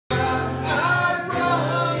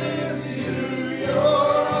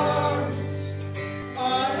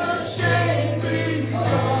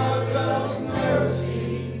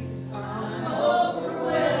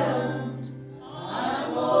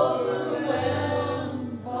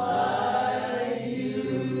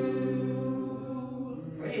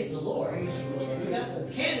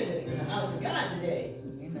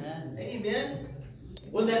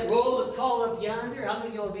called up yonder? How many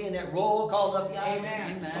of you want to be in that roll called up yonder?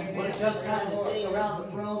 Amen. When it comes time to sing around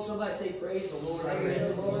the throne, somebody say, praise the Lord. I'm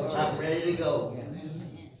ready to go.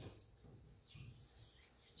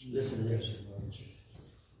 Listen to this.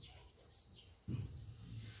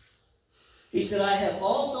 He said, I have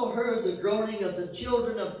also heard the groaning of the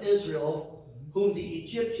children of Israel, whom the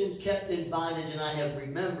Egyptians kept in bondage, and I have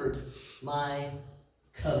remembered my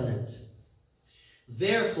covenant.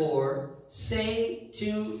 Therefore, say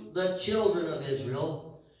to the children of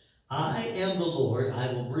Israel, I am the Lord.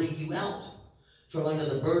 I will bring you out from under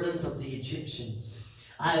the burdens of the Egyptians.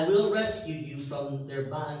 I will rescue you from their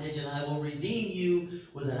bondage, and I will redeem you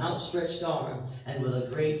with an outstretched arm and with a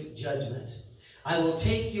great judgment. I will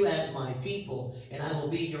take you as my people, and I will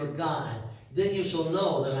be your God. Then you shall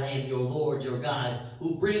know that I am your Lord, your God,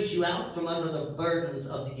 who brings you out from under the burdens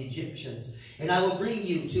of the Egyptians. And I will bring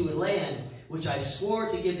you to a land which I swore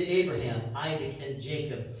to give to Abraham, Isaac, and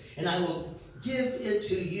Jacob. And I will give it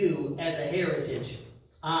to you as a heritage.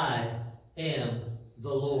 I am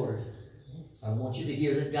the Lord. I want you to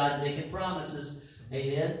hear that God's making promises.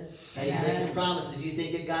 Amen. And He's making promises. Do you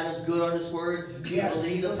think that God is good on His word? Do you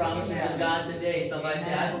believe the promises of God today? Somebody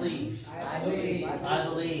say, I believe. I believe. I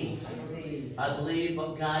believe. I believe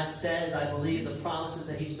what God says. I believe the promises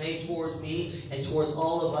that He's made towards me and towards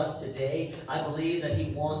all of us today. I believe that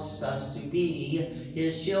He wants us to be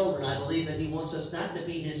His children. I believe that He wants us not to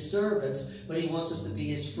be His servants, but He wants us to be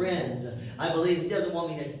His friends. I believe He doesn't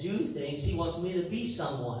want me to do things. He wants me to be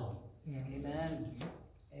someone. Amen.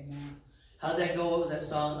 Amen. How'd that go? What was that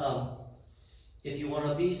song? If you want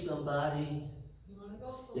to be somebody,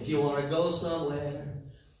 if you want to go somewhere,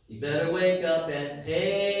 you better wake up and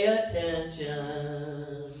pay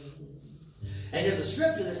attention. And there's a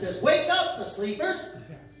scripture that says, wake up, the sleepers.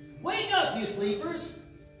 Wake up, you sleepers,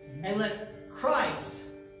 and let Christ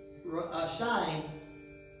shine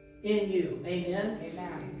in you. Amen?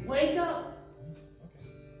 Amen. Wake up.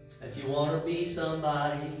 If you want to be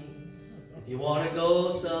somebody, if you want to go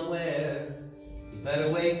somewhere, you better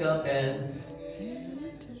wake up and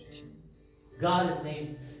God has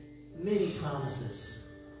made many promises.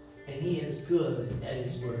 And He is good at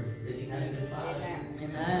His word. Is He not a good Father?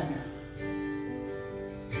 Amen.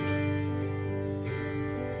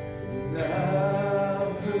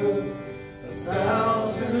 I've heard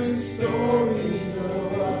 1,000 stories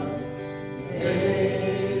of what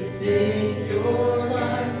they think you're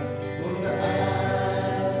like. But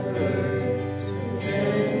I've heard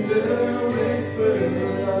tender whispers of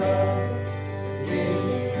love.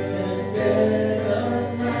 And dead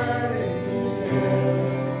of night angels tell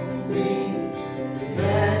me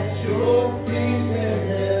that you're pleased and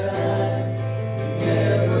that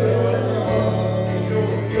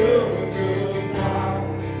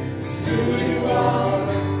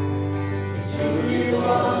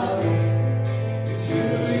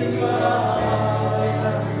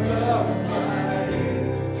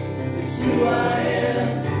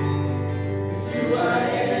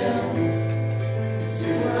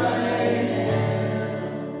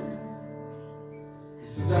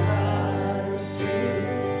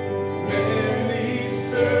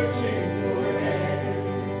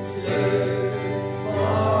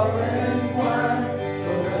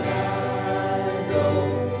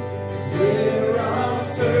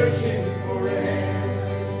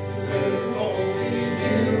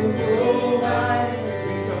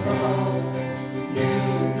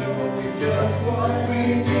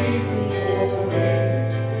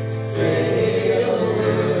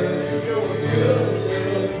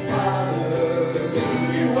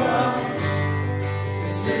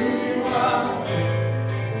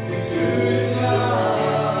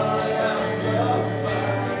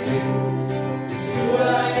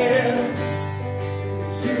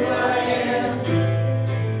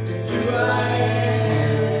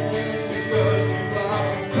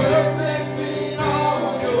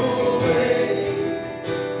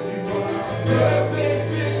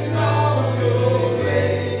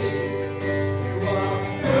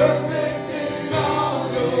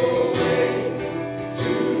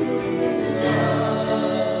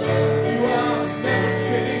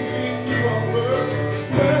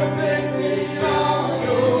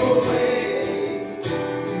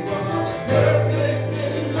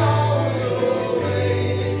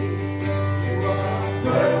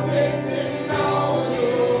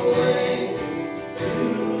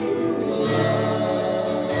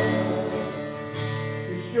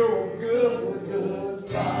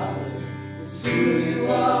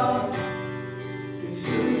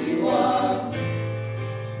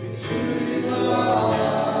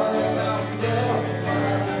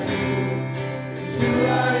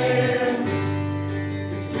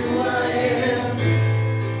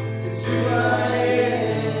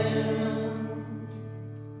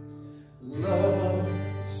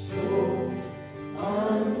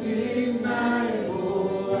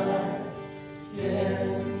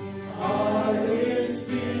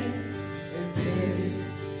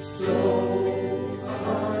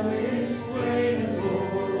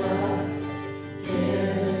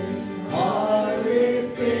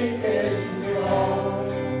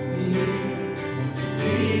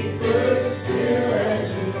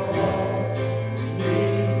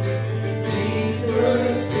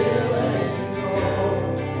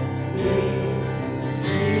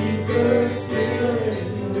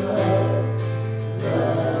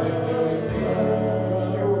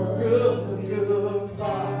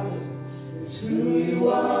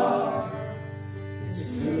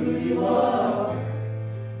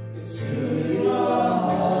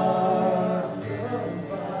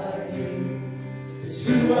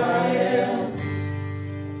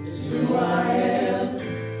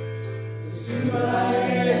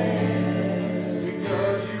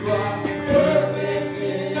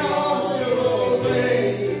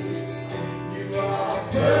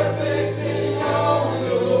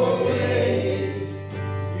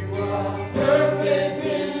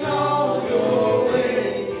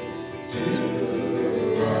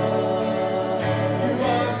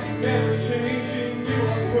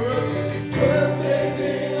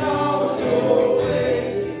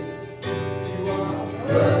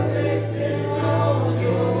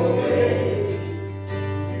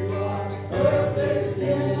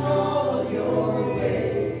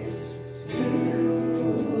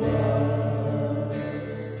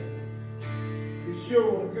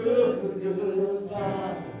good, good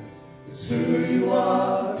Father. It's who you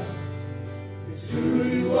are. It's who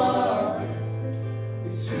you are.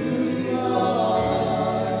 It's who you are.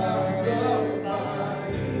 I'm loved by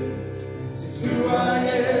you. It's who I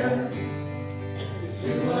am. It's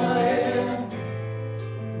who I am.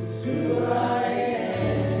 It's who I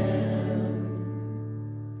am.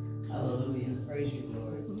 Hallelujah. Praise you,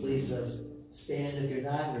 Lord. Please stand if you're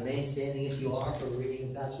not, and remain standing if you are for the reading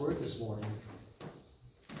of God's Word this morning.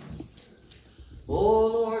 Oh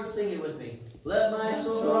Lord, sing it with me. Let my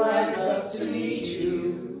soul rise up to meet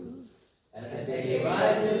you as the day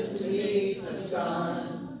rises to meet the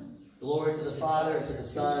sun. Glory to the Father, and to the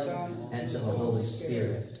Son, and to the Holy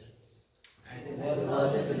Spirit. As it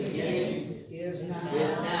was in the beginning, Is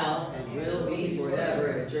is now, and will be forever.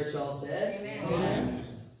 And the church all said, Amen.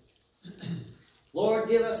 Lord,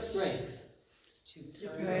 give us strength To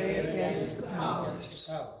pray against the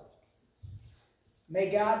powers. May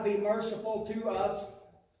God be merciful to us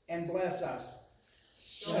and bless us.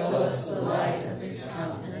 Show us the light of his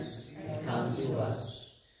countenance. and come to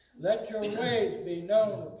us. Let your ways be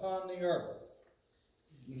known upon the earth.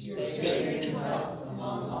 You say in health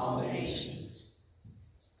among all nations.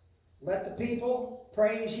 Let the people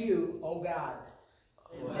praise you, O God.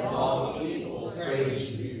 Let all the peoples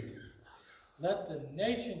praise you. Let the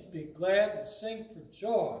nations be glad and sing for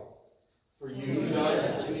joy. For you judge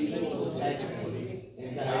the peoples with equity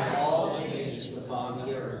and guide all nations upon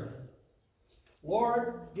the earth.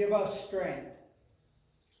 Lord, give us strength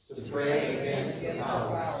To pray against the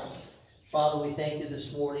powers. Father, we thank you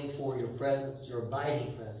this morning for your presence, your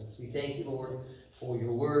abiding presence. We thank you, Lord, for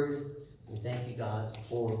your word. We thank you, God,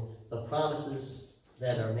 for the promises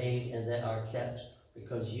that are made and that are kept,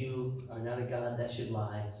 because you are not a God that should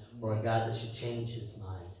lie or a God that should change his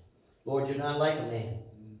mind. Lord, you're not like a man.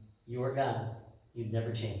 You are God. You'd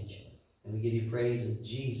never change. And we give you praise in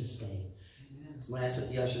Jesus' name. I'm going to ask if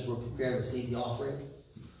the ushers were prepared to receive the offering.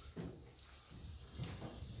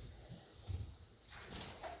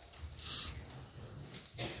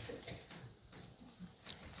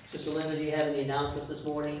 Sister Linda, do you have any announcements this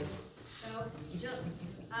morning? So, just,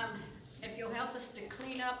 if you'll help us to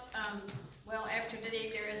clean up, well, after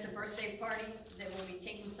today, there is a birthday party that will be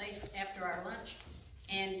taking place after our lunch.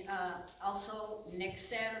 And also, next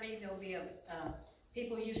Saturday, there'll be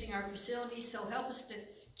people using our facilities, so help us to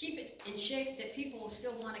keep it in shape that people will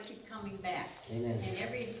still want to keep coming back. Amen. And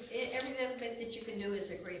every little bit that you can do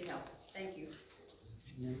is a great help. Thank you.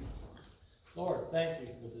 Lord, thank you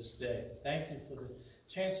for this day. Thank you for the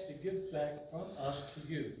chance to give back from us to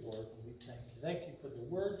you, Lord. We thank you. Thank you for the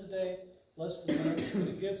word today. Bless the man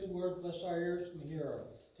who gives the word. Bless our ears to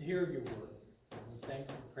hear your word. And we thank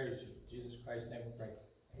you and praise you. In Jesus Christ's name we pray.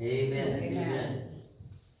 Amen. Amen.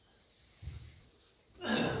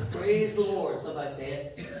 Praise the Lord. Somebody say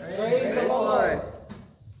it. Praise the Lord.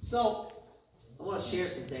 So, I want to share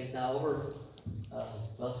some things now.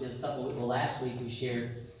 Last week we shared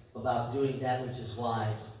about doing that which is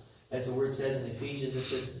wise. As the word says in Ephesians, it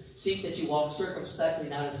says, seek that you walk circumspectly,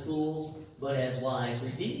 not as fools, but as wise,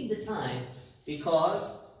 redeeming the time,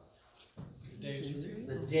 because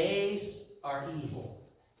the days are evil.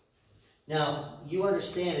 Now, you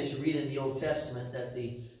understand as you read in the Old Testament that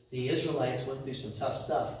the Israelites went through some tough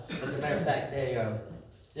stuff. As a matter of fact,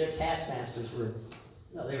 their taskmasters were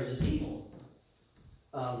just evil.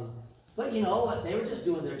 But you know what? They were just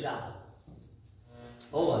doing their job.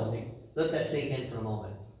 Hold on, let that sink in for a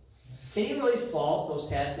moment. Can you really fault those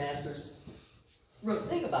taskmasters? Really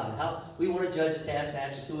think about it. How we want to judge the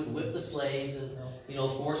taskmasters who would whip the slaves and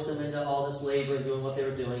force them into all this labor and doing what they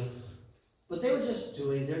were doing. But they were just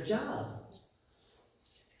doing their job.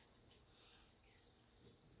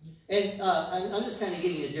 And I'm just kind of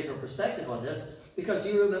giving you a different perspective on this, because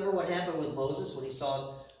you remember what happened with Moses when he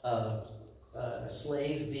saw a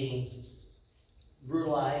slave being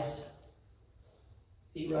brutalized.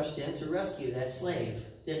 He rushed in to rescue that slave,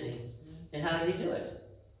 didn't he? And how did he do it?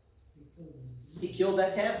 He killed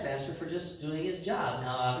that taskmaster for just doing his job.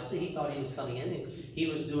 Now, obviously, he thought he was coming in and he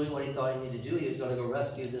was doing what he thought he needed to do. He was going to go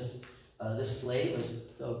rescue this slave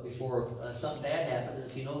before something bad happened. And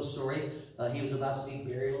if you know the story, he was about to be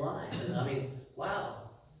buried alive. And I mean, wow.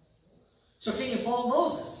 So can you fault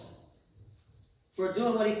Moses for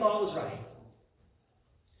doing what he thought was right?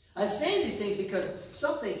 I'm saying these things because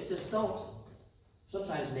some things just don't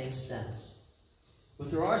sometimes make sense. But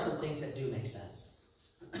there are some things that do make sense.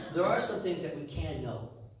 There are some things that we can know.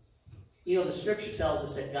 The Scripture tells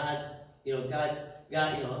us that God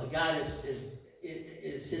is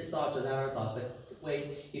His thoughts are not our thoughts. But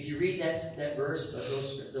wait, if you read that verse,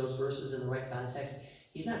 those verses in the right context,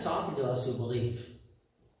 He's not talking to us who believe.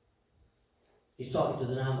 He's talking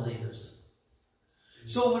to the non-believers.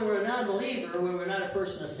 So when we're a non-believer, when we're not a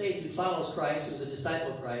person of faith who follows Christ, who's a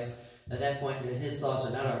disciple of Christ, at that point, his thoughts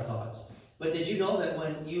are not our thoughts. But did you know that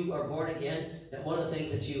when you are born again, that one of the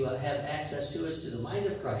things that you have access to is to the mind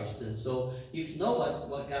of Christ? And so you can know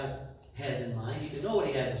what God has in mind. You can know what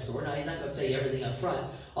he has in store. Now, he's not going to tell you everything up front.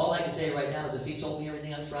 All I can tell you right now is if he told me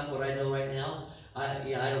everything up front, what I know right now, I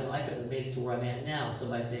don't know. I couldn't have made it to where I'm at now.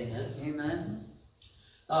 Somebody say amen. Amen.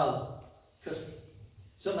 Because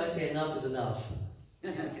somebody say enough is enough.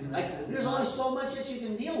 There's only so much that you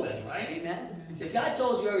can deal with, right? Amen. If God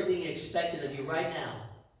told you everything he expected of you right now,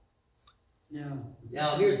 No.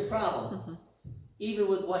 now here's the problem. Even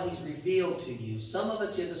with what he's revealed to you, some of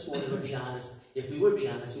us here this morning would be honest. If we would be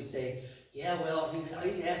honest, we'd say, yeah, well, he's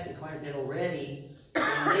asking quite a bit already,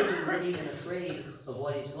 and maybe we're even afraid of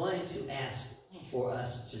what he's going to ask for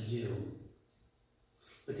us to do.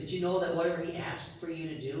 But did you know that whatever he asks for you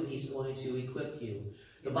to do, he's going to equip you?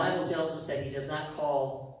 The Bible tells us that he does not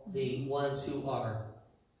call the ones who are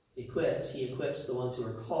equipped. He equips the ones who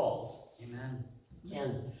are called. Amen.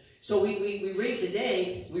 And so we read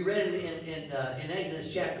today, we read it in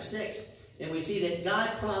Exodus chapter 6, and we see that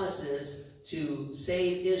God promises to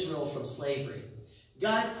save Israel from slavery.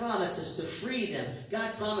 God promises to free them.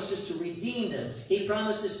 God promises to redeem them. He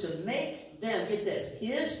promises to make them, get this,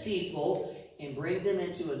 his people, and bring them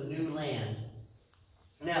into a new land.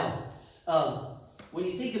 Now, when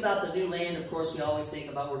you think about the new land, of course, we always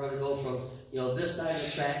think about we're going to go from, this side of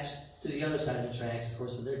the tracks to the other side of the tracks. Of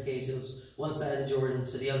course, in their case, it was one side of the Jordan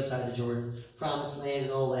to the other side of the Jordan, promised land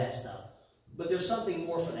and all that stuff. But there's something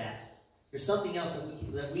more for that. There's something else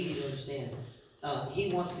that we need to understand.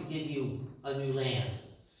 He wants to give you a new land.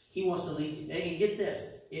 He wants to lead you. And get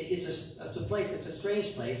this. It's a place, it's a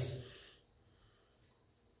strange place.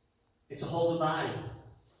 It's a whole new body.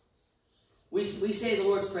 We say the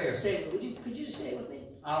Lord's Prayer. Could you just say it with me?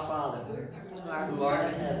 Our Father, who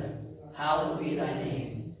art in heaven, hallowed be thy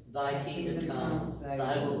name. Thy kingdom come,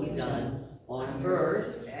 thy will be done, on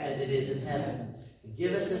earth as it is in heaven.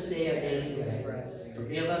 Give us this day our daily bread.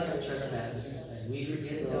 Forgive us our trespasses, as we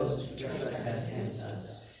forgive those who trespass against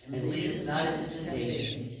us. And lead us not into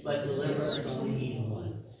temptation, but deliver us from the evil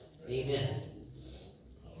one. Amen.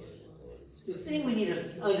 The thing we need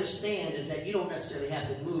to understand is that you don't necessarily have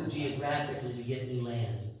to move geographically to get new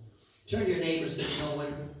land. Turn to your neighbor and say,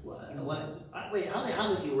 wait, how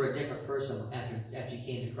many of you were a different person after you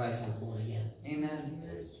came to Christ and were born again? Amen.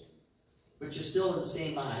 But you're still in the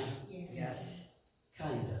same body? Yes.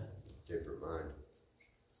 Kinda. Different mind.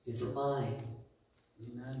 Different mind.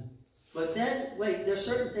 Amen. But then, there's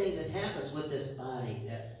certain things that happens with this body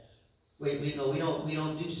that we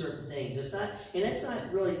don't do certain things. It's not, and it's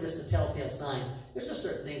not really just a telltale sign. There's just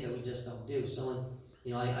certain things that we just don't do. Someone,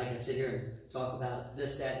 I can sit here and talk about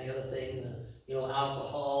this, that, and the other thing,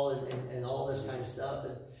 alcohol and all this kind of stuff.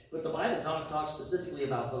 But the Bible talks specifically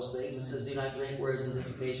about those things. It says, do not drink where it's in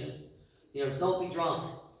dissipation. Don't be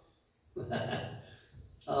drunk. As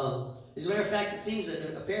a matter of fact, it seems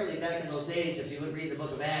that apparently back in those days, if you would read the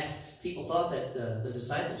book of Acts, people thought that the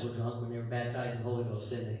disciples were drunk when they were baptized in the Holy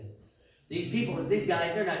Ghost, didn't they? These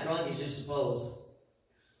guys, they're not drunk as you suppose.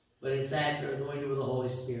 But in fact, they're anointed with the Holy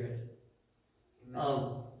Spirit.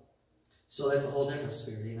 So that's a whole different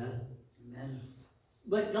spirit, amen? Amen.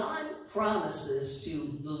 But God promises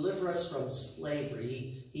to deliver us from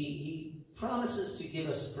slavery. He promises to give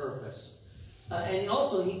us purpose. And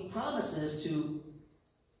also, he promises to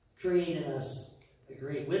create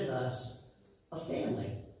with us, a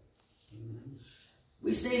family. Amen.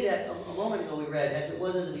 We say that a moment ago we read, as it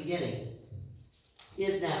was in the beginning,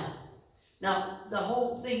 is now. Now, the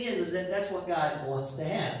whole thing is that that's what God wants to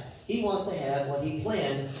have. He wants to have what he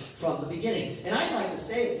planned from the beginning. And I'd like to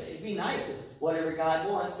say, it'd be nice if whatever God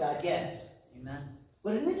wants, God gets. Amen.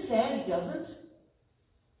 But isn't it sad he doesn't?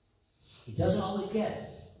 He doesn't always get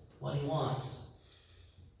what he wants.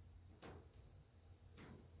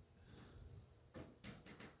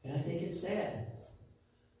 And I think it's sad.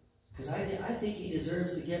 Because I think he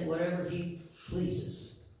deserves to get whatever he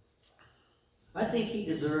pleases. I think he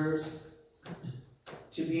deserves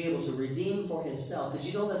to be able to redeem for himself. Did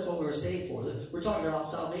you know that's what we were saved for? We're talking about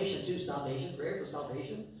salvation too. Salvation, prayer for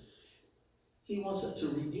salvation. He wants us to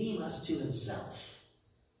redeem us to himself.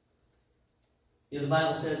 The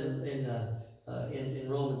Bible says in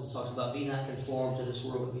Romans, it talks about, be not conformed to this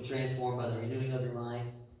world, but be transformed by the renewing of your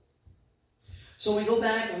mind. So we go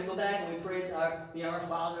back and we pray our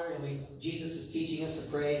Father, and Jesus is teaching us to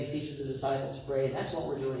pray, and he teaches the disciples to pray, and that's what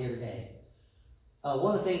we're doing here today.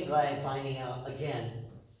 One of the things that I am finding out, again,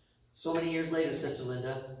 so many years later, Sister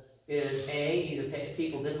Linda, is A, either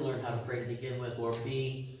people didn't learn how to pray to begin with, or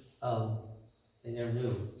B, They never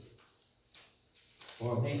knew.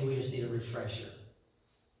 Or maybe we just need a refresher.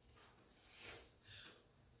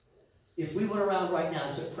 If we went around right now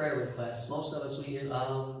and took prayer requests, most of us, we just,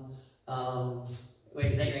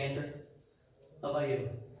 wait, is that your answer? How about you?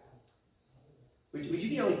 Would you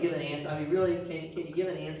be able to give an answer? I mean, really, can you give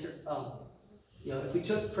an answer? If we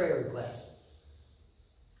took prayer requests.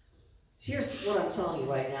 Here's what I'm telling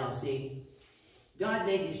you right now. See, God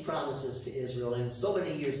made these promises to Israel, and so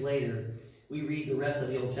many years later, we read the rest of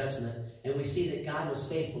the Old Testament, and we see that God was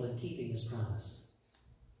faithful in keeping his promise.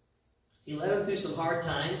 He led them through some hard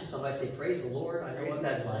times. Somebody say, praise the Lord. I know what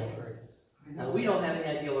that's like. Now, we don't have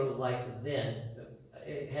any idea what it was like then.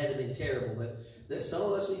 It had to be terrible, but some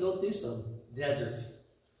of us, we go through some desert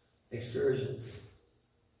excursions.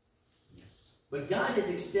 Yes. But God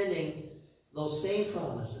is extending those same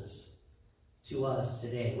promises to us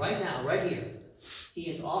today. Right now, right here. He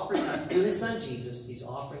is offering us, through his son Jesus, he's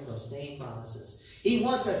offering those same promises. He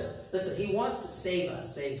wants us, listen, he wants to save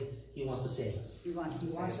us. Say, he wants to save us. He wants to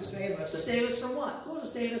save us. To save us from what? Well, to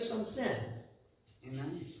save us from sin.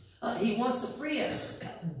 Amen. He wants to free us.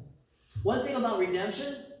 One thing about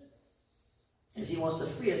redemption is he wants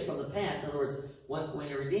to free us from the past. In other words, when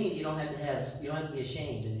you're redeemed, you don't have to be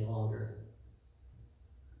ashamed any longer.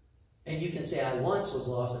 And you can say, I once was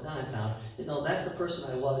lost, but now I'm found. No, that's the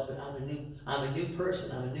person I was, but I'm a new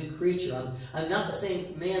person. I'm a new creature. I'm not the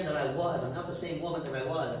same man that I was. I'm not the same woman that I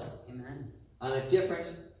was. Amen. I'm a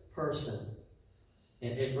different person.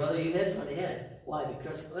 And brother, you hit it on the head. Why?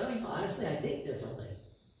 Because, honestly, I think differently.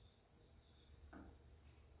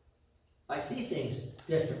 I see things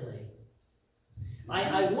differently.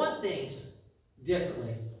 I want things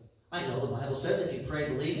differently. I know the Bible says if you pray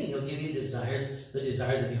believing, he'll give you the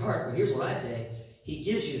desires of your heart. But here's what I say. He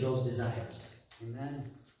gives you those desires. Amen.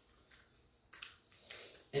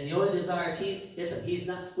 And the only desires he's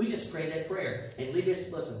not, we just pray that prayer. And lead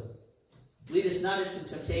us not into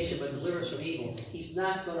temptation, but deliver us from evil. He's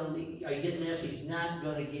not going to, are you getting this? He's not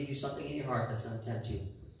going to give you something in your heart that's going to tempt you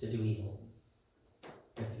to do evil.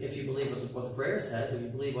 If you believe what the prayer says, if you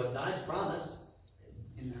believe what God's promised.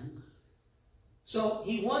 Amen. So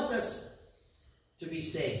he wants us to be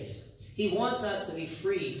saved. He wants us to be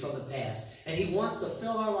freed from the past. And he wants to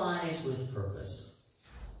fill our lives with purpose.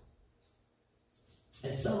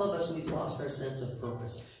 And some of us, we've lost our sense of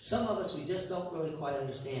purpose. Some of us, we just don't really quite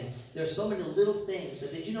understand. There's so many little things.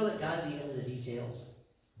 And did you know that God's even in the details?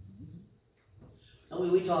 I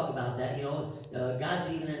mean, we talk about that,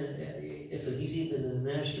 God's even he's even in the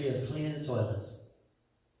ministry of cleaning the toilets.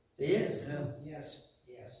 He is. Yeah. Yes.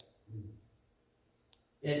 Yes.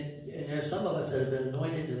 And there's some of us that have been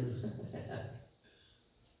anointed and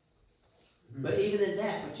but even in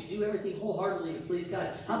that, but you do everything wholeheartedly to please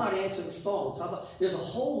God. How about answering phones? There's a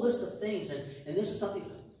whole list of things, and this is something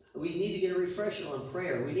we need to get a refresher on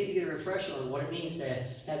prayer. We need to get a refresher on what it means to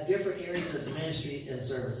have different areas of ministry and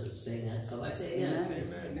services. Say that. Somebody say amen.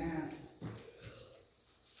 Amen.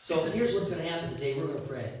 So here's what's going to happen today. We're going to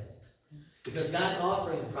pray. Because God's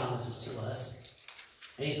offering promises to us.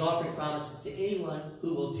 And he's offering promises to anyone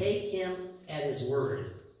who will take him at his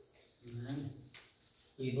word. Amen.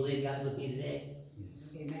 Will you believe God with me today?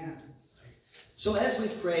 Amen. So as we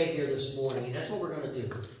pray here this morning, and that's what we're going to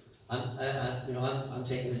do. I'm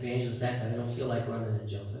taking advantage of the fact that I don't feel like running and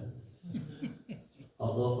jumping.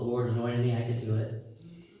 Although if the Lord anointed me, I could do it.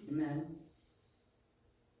 Amen.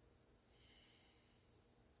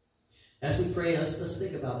 As we pray, let's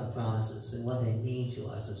think about the promises and what they mean to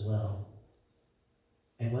us as well.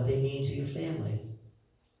 And what they mean to your family.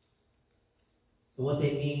 And what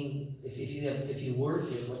they mean if you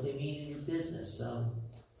work it, what they mean in your business,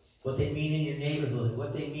 what they mean in your neighborhood,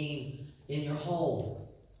 what they mean in your home,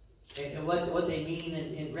 and what they mean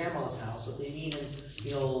in Grandma's house, what they mean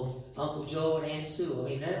in Uncle Joe and Aunt Sue. I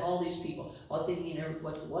mean, all these people, what they mean,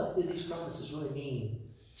 what do these promises really mean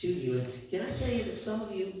to you? And can I tell you that some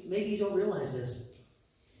of you, maybe you don't realize this,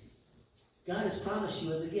 God has promised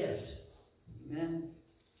you as a gift. Amen.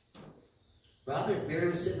 Robin, if Barry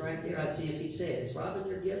was sitting right there, I'd see if he'd say it. Is Robin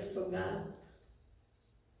your gift from God?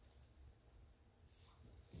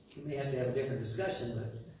 We may have to have a different discussion,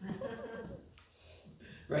 but...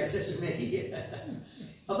 Right, Sister Mickey?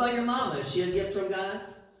 How about your mama? Is she a gift from God?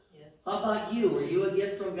 Yes. How about you? Were you a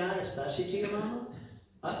gift from God, especially to your mama?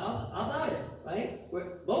 How about it, right?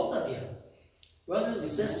 Both of you. Brothers and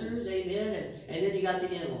sisters, amen, and then you got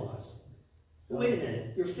the in-laws. Wait a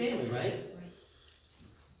minute, your family, right?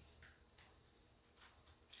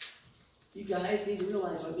 You guys need to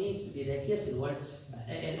realize what it means to be that gifted,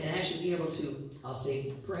 and actually be able to, I'll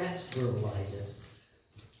say, perhaps verbalize it.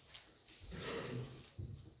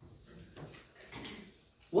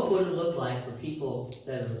 What would it look like for people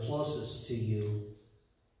that are the closest to you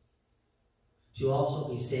to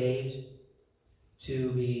also be saved,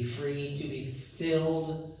 to be free, to be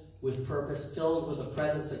filled with purpose, filled with the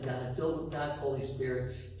presence of God, filled with God's Holy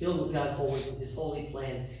Spirit, filled with His holy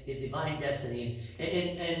plan, His divine destiny,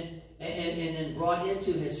 and brought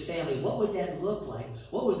into His family? What would that look like?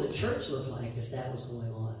 What would the church look like if that was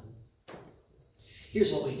going on?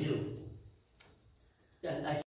 Here's what we do. I